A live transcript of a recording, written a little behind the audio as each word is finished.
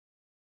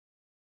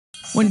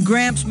When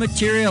Gramps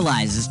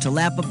materializes to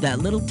lap up that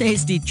little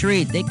tasty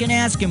treat, they can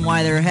ask him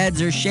why their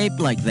heads are shaped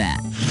like that.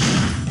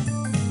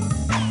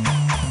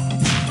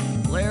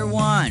 Player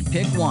 1,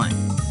 pick one.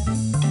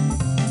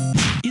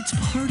 It's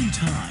party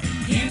time.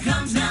 Here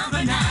comes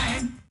number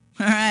 9.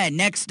 All right,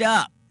 next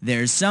up.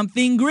 There's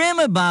something grim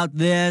about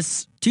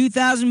this.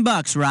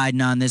 $2,000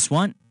 riding on this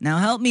one. Now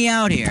help me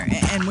out here.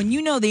 And when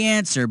you know the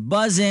answer,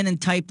 buzz in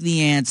and type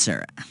the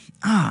answer.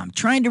 I'm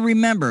trying to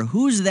remember,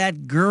 who's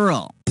that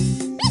girl?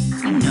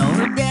 No,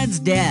 her dad's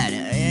dead,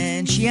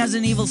 and she has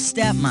an evil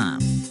stepmom.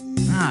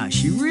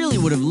 She really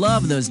would have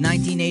loved those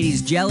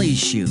 1980s jelly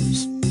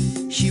shoes.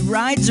 She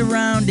rides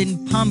around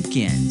in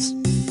pumpkins,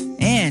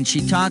 and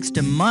she talks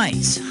to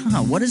mice.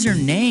 What is her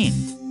name?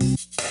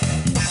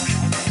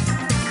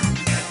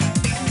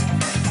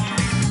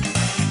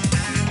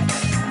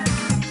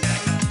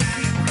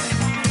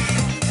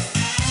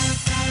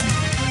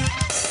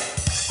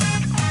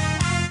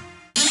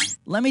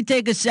 Let me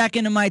take a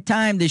second of my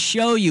time to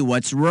show you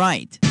what's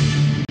right.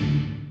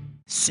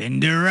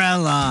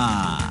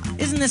 Cinderella.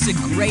 Isn't this a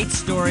great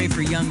story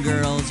for young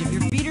girls? If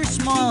your feet are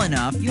small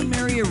enough, you'll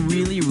marry a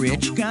really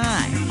rich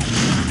guy.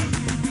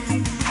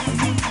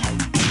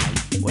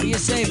 What do you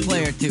say,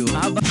 player 2?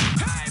 How about...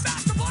 Hey,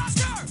 Master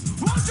Blaster!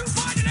 Won't you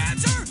find an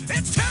answer?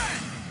 It's 10!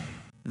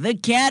 The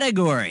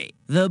category,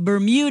 the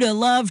Bermuda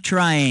Love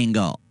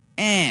Triangle.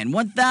 And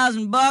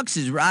 $1,000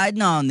 is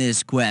riding on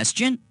this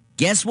question.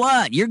 Guess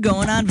what? You're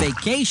going on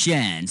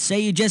vacation. Say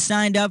you just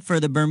signed up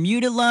for the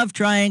Bermuda Love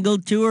Triangle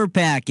Tour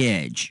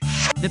Package.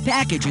 The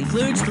package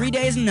includes 3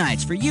 days and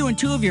nights for you and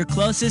 2 of your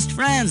closest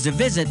friends to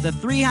visit the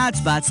 3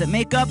 hotspots that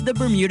make up the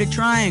Bermuda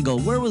Triangle.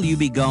 Where will you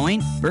be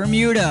going?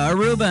 Bermuda,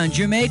 Aruba, and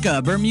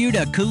Jamaica,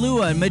 Bermuda,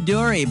 Kahlua, and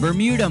Midori,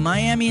 Bermuda,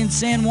 Miami, and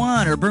San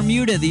Juan, or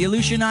Bermuda, the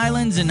Aleutian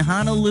Islands, and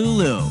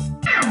Honolulu.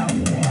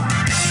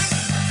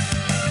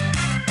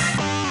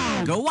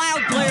 Go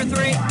wild, player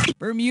 3!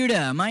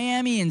 Bermuda,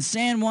 Miami, and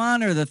San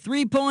Juan are the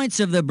 3 points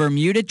of the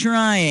Bermuda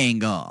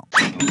Triangle.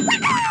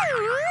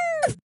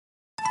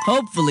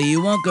 Hopefully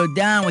you won't go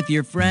down with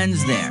your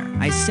friends there.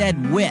 I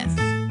said with.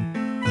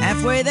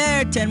 Halfway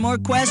there, 10 more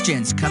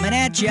questions coming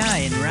at ya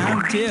in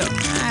round 2.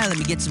 Let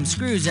me get some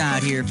screws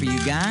out here for you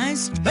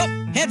guys. Oh,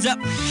 heads up!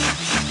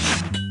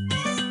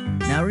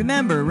 Now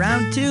remember,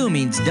 round 2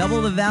 means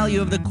double the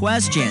value of the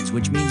questions,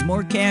 which means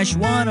more cash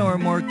won or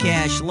more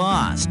cash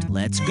lost.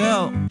 Let's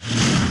go.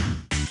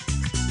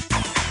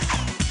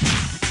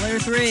 Player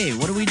 3,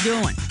 what are we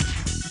doing? 1, 2,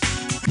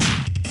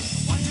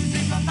 3,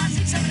 4, 5,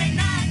 6, 7, 8,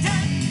 9,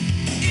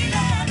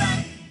 10,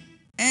 11.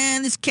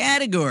 And this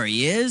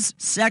category is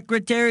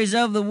Secretaries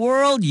of the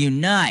World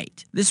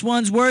Unite. This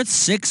one's worth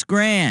 $6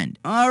 grand.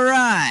 All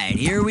right,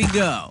 here we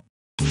go.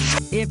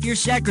 If your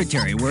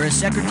secretary were a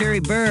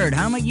secretary bird,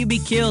 how might you be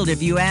killed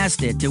if you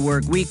asked it to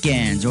work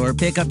weekends or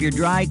pick up your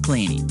dry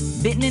cleaning?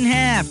 Bitten in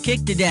half,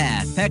 kicked to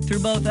death, pecked through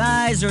both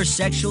eyes, or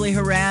sexually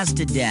harassed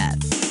to death?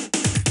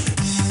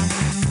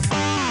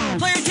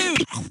 Player 2!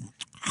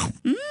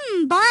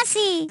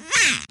 Bossy.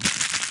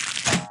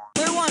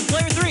 Player 1,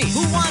 player 3,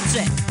 who wants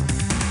it?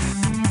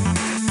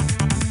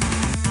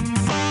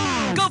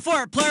 Go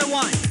for it, player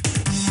 1!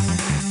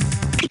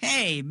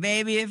 Hey,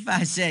 baby, if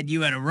I said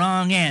you had a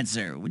wrong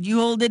answer, would you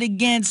hold it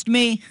against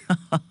me?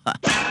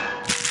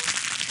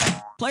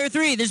 Player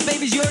 3, this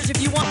baby's yours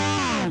if you want.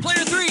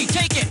 Player 3,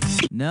 take it!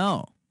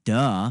 No,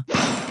 duh.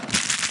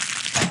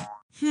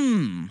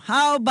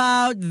 How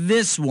about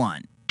this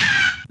one?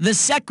 The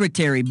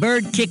secretary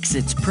bird kicks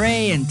its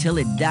prey until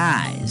it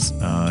dies.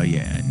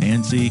 Yeah,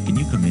 Nancy, can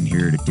you come in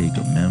here to take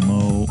a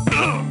memo?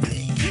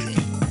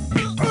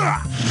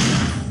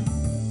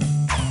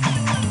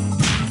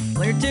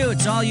 Player 2,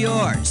 it's all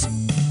yours.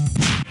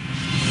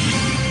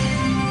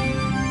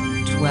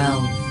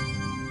 12.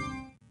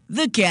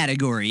 The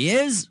category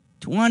is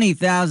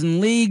 20,000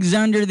 Leagues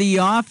Under the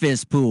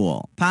Office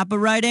Pool. Pop a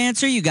right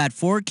answer, you got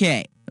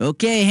 $4K.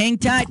 Okay, hang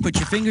tight, put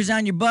your fingers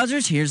on your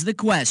buzzers, here's the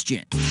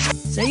question.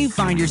 Say you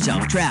find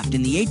yourself trapped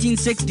in the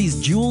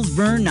 1860s Jules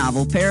Verne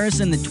novel Paris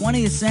in the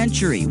 20th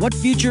century. What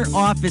future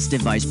office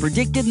device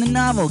predicted in the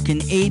novel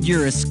can aid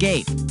your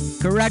escape?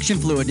 Correction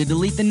fluid to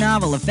delete the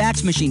novel, a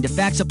fax machine to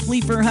fax a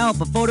plea for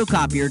help, a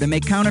photocopier to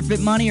make counterfeit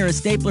money, or a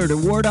stapler to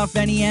ward off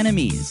any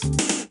enemies.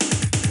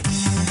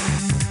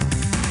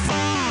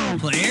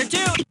 Player 2!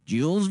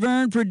 Jules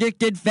Verne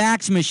predicted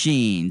fax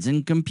machines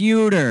and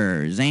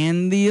computers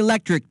and the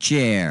electric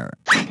chair.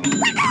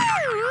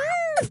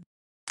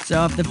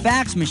 So if the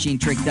fax machine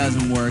trick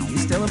doesn't work, you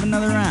still have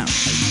another round.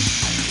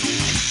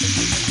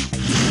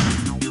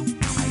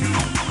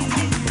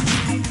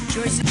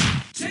 Choices.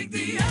 Take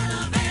the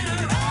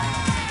elevator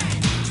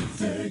ride to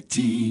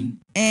 13.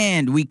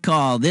 And we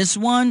call this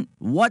one,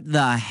 What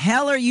the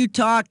Hell Are You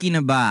Talking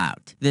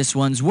About? This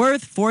one's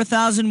worth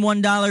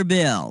 $4,001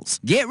 bills.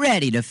 Get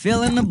ready to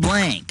fill in the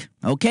blank.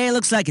 Okay,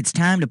 looks like it's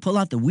time to pull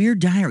out the weird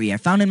diary I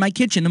found in my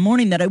kitchen the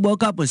morning that I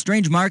woke up with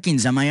strange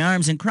markings on my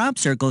arms and crop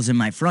circles in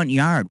my front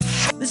yard.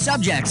 The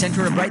subjects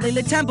enter a brightly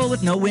lit temple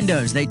with no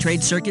windows. They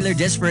trade circular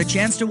discs for a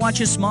chance to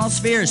watch a small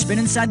sphere spin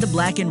inside the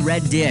black and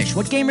red dish.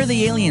 What game are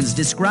the aliens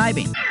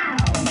describing?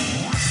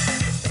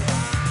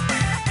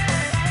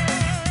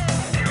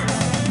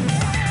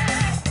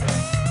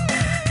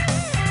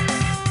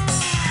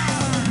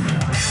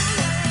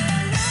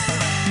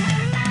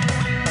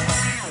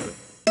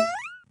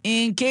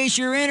 case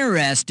you're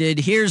interested,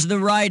 here's the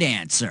right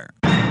answer.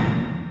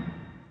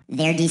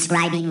 They're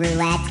describing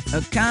roulette.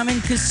 A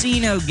common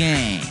casino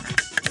game.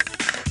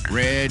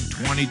 Red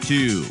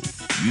 22.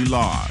 You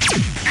lost.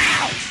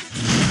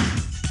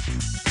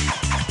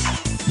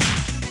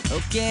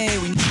 Okay,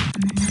 And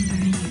the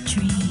number in your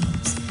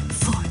dreams,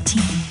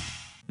 14.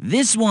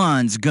 this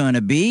one's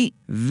gonna be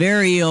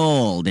very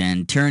old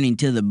and turning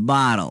to the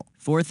bottle.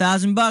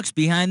 4,000 bucks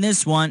behind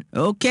this one.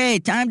 Okay,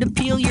 time to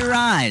peel your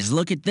eyes.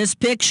 Look at this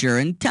picture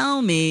and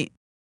tell me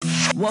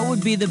what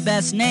would be the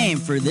best name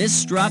for this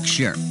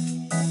structure.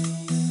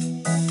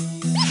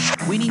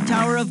 Leaning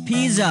Tower of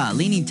Pisa,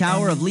 Leaning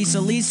Tower of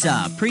Lisa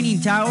Lisa,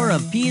 Preening Tower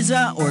of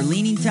Pisa, or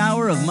Leaning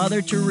Tower of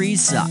Mother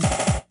Teresa.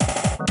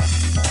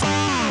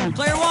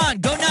 Player one,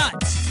 go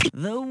nuts!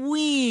 The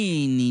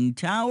Leaning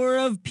Tower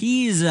of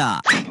Pisa.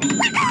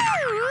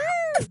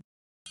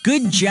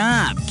 Good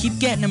job. Keep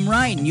getting them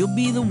right and you'll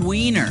be the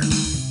wiener.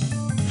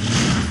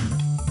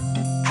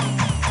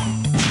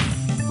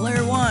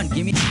 Player one,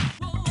 give me...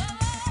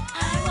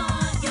 I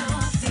want your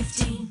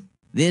 15.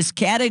 This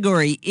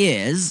category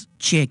is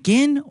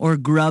chicken or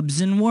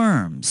grubs and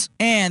worms.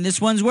 And this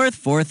one's worth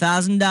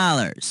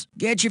 $4,000.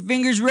 Get your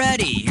fingers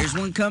ready. Here's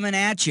one coming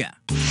at you.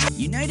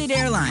 United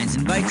Airlines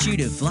invites you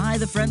to fly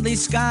the friendly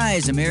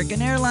skies.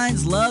 American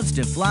Airlines loves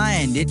to fly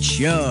and it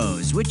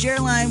shows. Which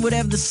airline would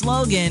have the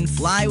slogan,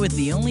 fly with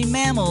the only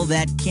mammal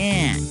that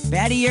can?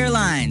 Batty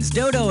Airlines,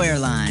 Dodo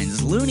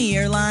Airlines, Looney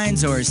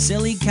Airlines, or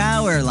Silly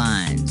Cow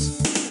Airlines?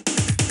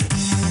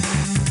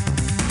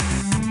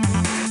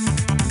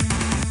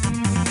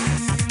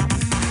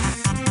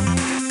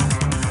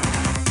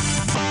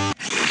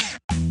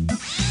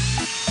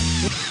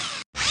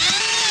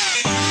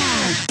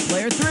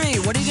 Player three,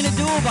 what are you gonna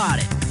do about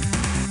it?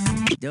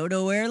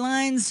 Dodo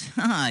Airlines?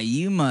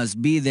 You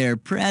must be their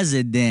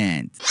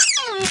president.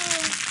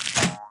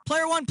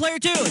 Player one, player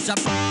two, it's up.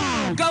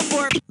 Go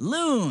for it.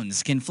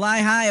 Loons can fly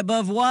high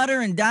above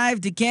water and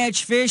dive to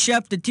catch fish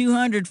up to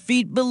 200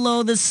 feet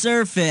below the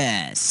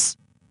surface.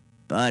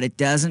 But it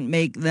doesn't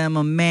make them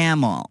a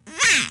mammal.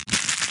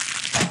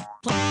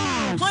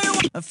 Player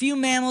one, a few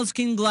mammals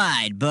can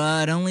glide,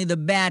 but only the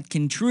bat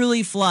can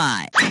truly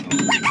fly.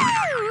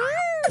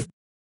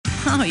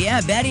 Oh yeah,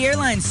 Batty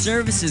Airlines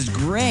service is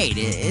great.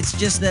 It's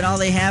just that all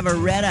they have are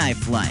red-eye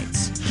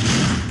flights.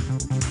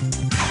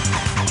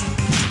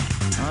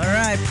 All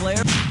right,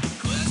 player.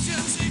 Question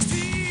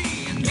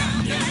 16.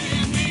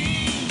 Goddamn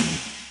me.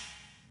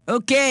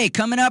 Okay,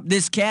 coming up,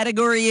 this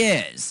category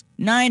is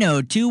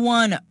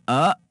 9021.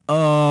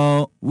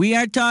 Uh-oh. We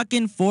are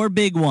talking 4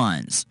 big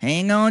ones.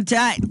 Hang on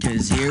tight,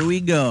 because here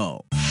we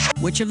go.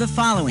 Which of the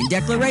following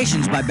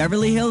declarations by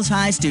Beverly Hills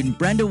High student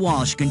Brenda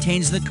Walsh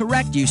contains the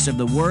correct use of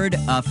the word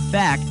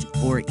effect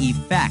or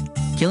effect?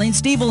 Killing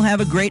Steve will have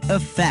a great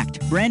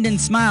effect.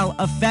 Brandon's smile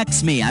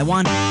affects me. I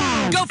want...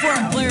 Go for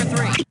it, player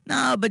three!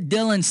 No, but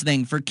Dylan's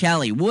thing for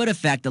Kelly would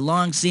affect a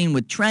long scene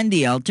with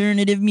trendy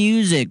alternative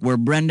music where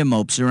Brenda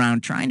mopes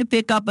around trying to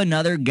pick up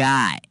another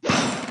guy.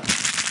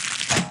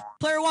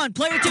 Player one,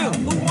 player two,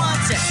 who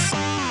wants it?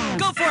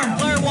 Go for it,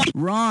 player one.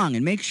 Wrong,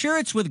 and make sure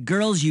it's with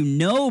girls you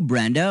know,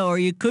 Brenda, or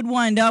you could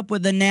wind up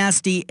with a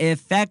nasty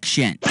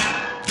affection.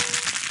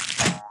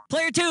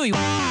 Player two,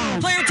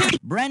 player two.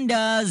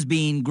 Brenda's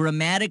being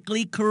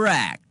grammatically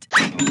correct.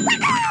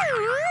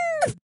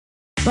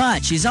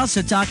 But she's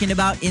also talking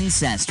about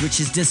incest, which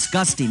is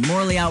disgusting,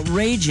 morally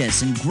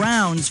outrageous, and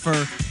grounds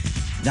for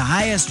the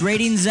highest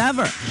ratings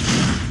ever.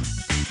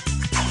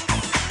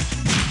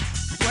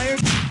 Player...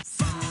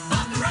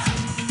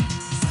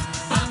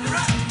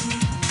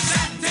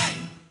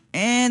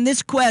 And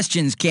this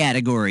question's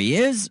category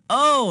is,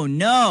 oh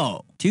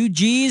no, 2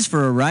 G's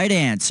for a right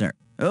answer.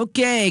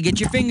 Okay, get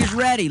your fingers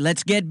ready,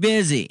 let's get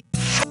busy.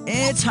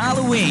 It's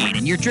Halloween,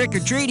 and you're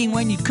trick-or-treating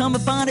when you come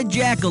upon a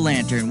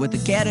jack-o'-lantern with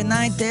a cat of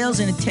 9 tails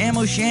and a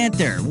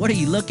tam-o'-shanter. What are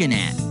you looking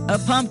at? A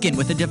pumpkin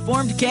with a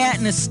deformed cat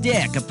and a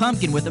stick, a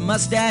pumpkin with a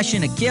mustache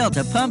and a kilt,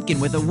 a pumpkin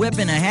with a whip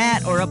and a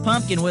hat, or a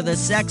pumpkin with a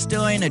sex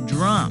toy and a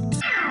drum.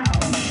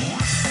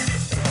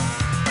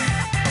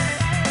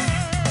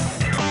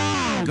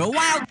 Go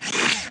wild!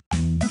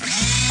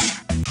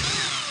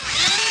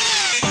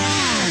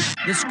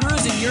 The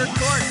screw's in your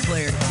court,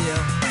 player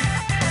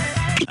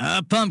two.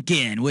 A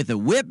pumpkin with a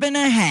whip and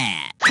a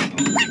hat.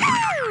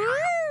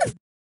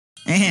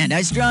 And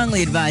I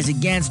strongly advise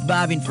against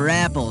bobbing for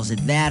apples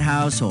at that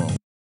household.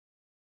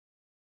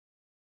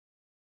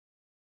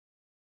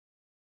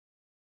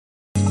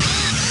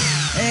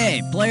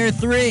 Hey, player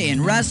three,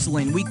 in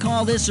wrestling, we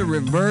call this a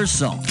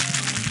reversal.